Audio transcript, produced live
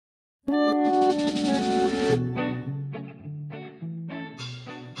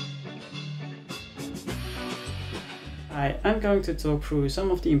I'm going to talk through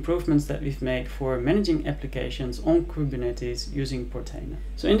some of the improvements that we've made for managing applications on Kubernetes using Portainer.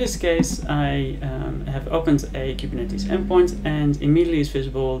 So in this case, I have opened a Kubernetes endpoint, and immediately is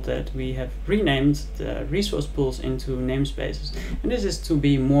visible that we have renamed the resource pools into namespaces. And this is to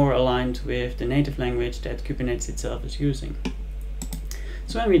be more aligned with the native language that Kubernetes itself is using.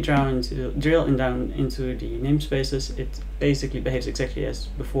 So when we drill down into the namespaces, it basically behaves exactly as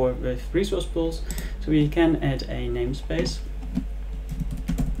before with resource pools. So we can add a namespace.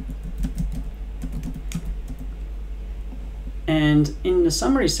 And in the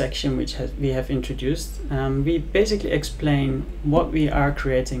summary section, which we have introduced, we basically explain what we are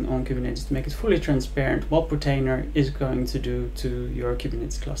creating on Kubernetes to make it fully transparent what Portainer is going to do to your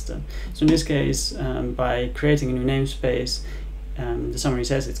Kubernetes cluster. So in this case, by creating a new namespace, the summary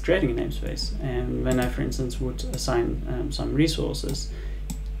says it's creating a namespace, and when I, for instance, would assign some resources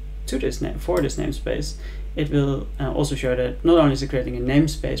to this for this namespace, it will also show that not only is it creating a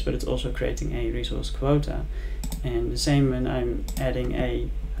namespace, but it's also creating a resource quota. And the same when I'm adding an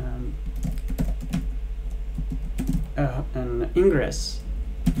ingress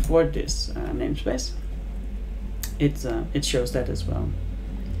for this namespace, it shows that as well.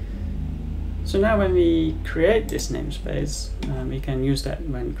 So now when we create this namespace, we can use that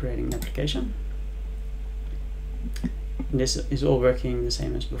when creating an application. And this is all working the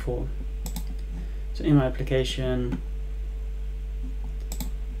same as before. So in my application,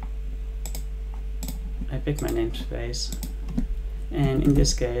 I pick my namespace, and in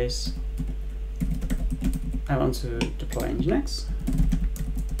this case, I want to deploy Nginx.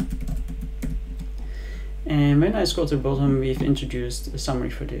 And when I scroll to the bottom, we've introduced a summary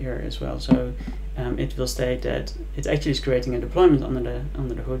for the here as well. So it will state that it actually is creating a deployment under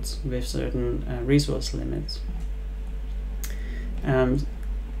the hood with certain resource limits.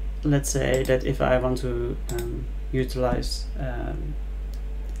 Let's say that if I want to utilize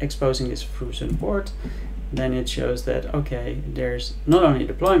exposing this through a certain port, then it shows that, okay, there's not only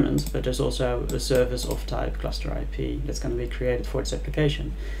deployment, but there's also a service of type cluster IP that's going to be created for this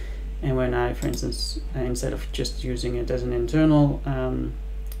application. And when I, for instance, instead of just using it as an internal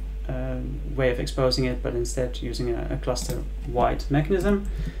way of exposing it, but instead using a cluster-wide mechanism,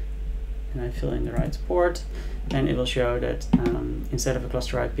 and I fill in the right port, then it will show that instead of a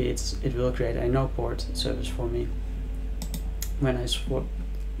cluster IP, it will create a no port service for me. When I swap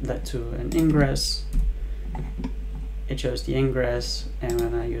that to an ingress, it shows the ingress, and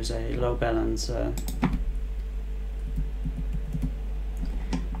when I use a low balance,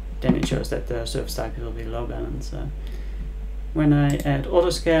 then it shows that the service type will be low balance. When I add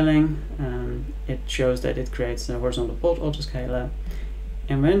autoscaling, it shows that it creates a horizontal port autoscaler.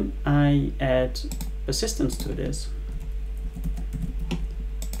 And when I add persistence to this,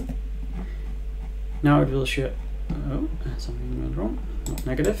 now it will show, oh, something went wrong, not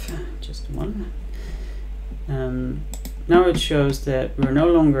negative, just one. Now it shows that we're no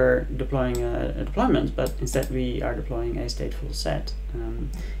longer deploying a deployment, but instead we are deploying a stateful set.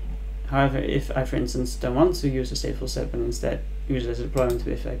 However, if I, for instance, don't want to use a stateful set, but instead use it as a deployment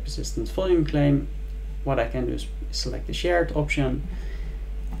with a persistent volume claim, what I can do is select the shared option,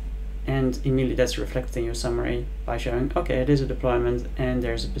 and immediately that's reflected in your summary by showing, okay, it is a deployment and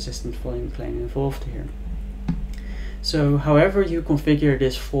there's a persistent volume claim involved here. So however you configure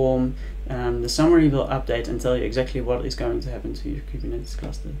this form, the summary will update and tell you exactly what is going to happen to your Kubernetes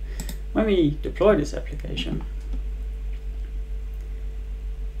cluster. When we deploy this application,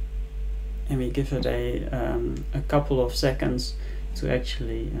 and we give it a couple of seconds to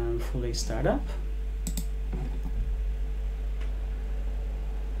actually fully start up.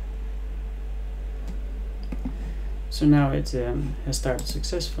 So now it has started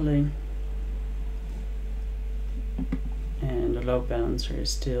successfully, and the load balancer is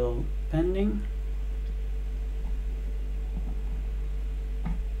still pending.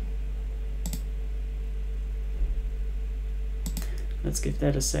 Let's give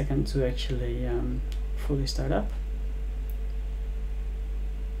that a second to actually fully start up.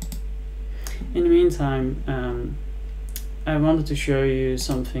 In the meantime, I wanted to show you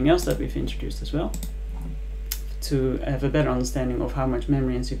something else that we've introduced as well, to have a better understanding of how much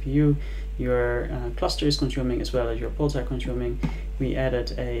memory and CPU your cluster is consuming as well as your pods are consuming. We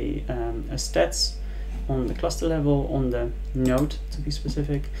added a stats on the cluster level, on the node to be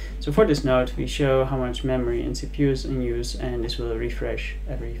specific. So for this node, we show how much memory and CPU is in use, and this will refresh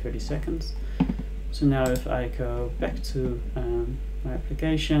every 30 seconds. So now if I go back to my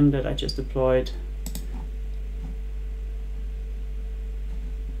application that I just deployed,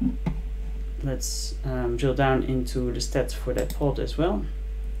 let's drill down into the stats for that pod as well.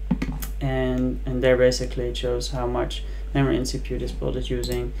 And there basically it shows how much memory and CPU this pod is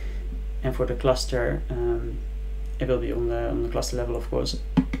using. And for the cluster, it will be on the cluster level, of course.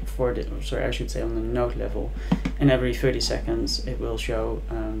 I should say on the node level. And every 30 seconds, it will show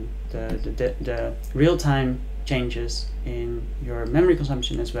the real-time changes in your memory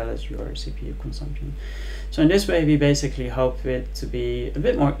consumption as well as your CPU consumption. So in this way, we basically hope it to be a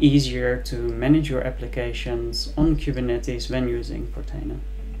bit more easier to manage your applications on Kubernetes when using Portainer.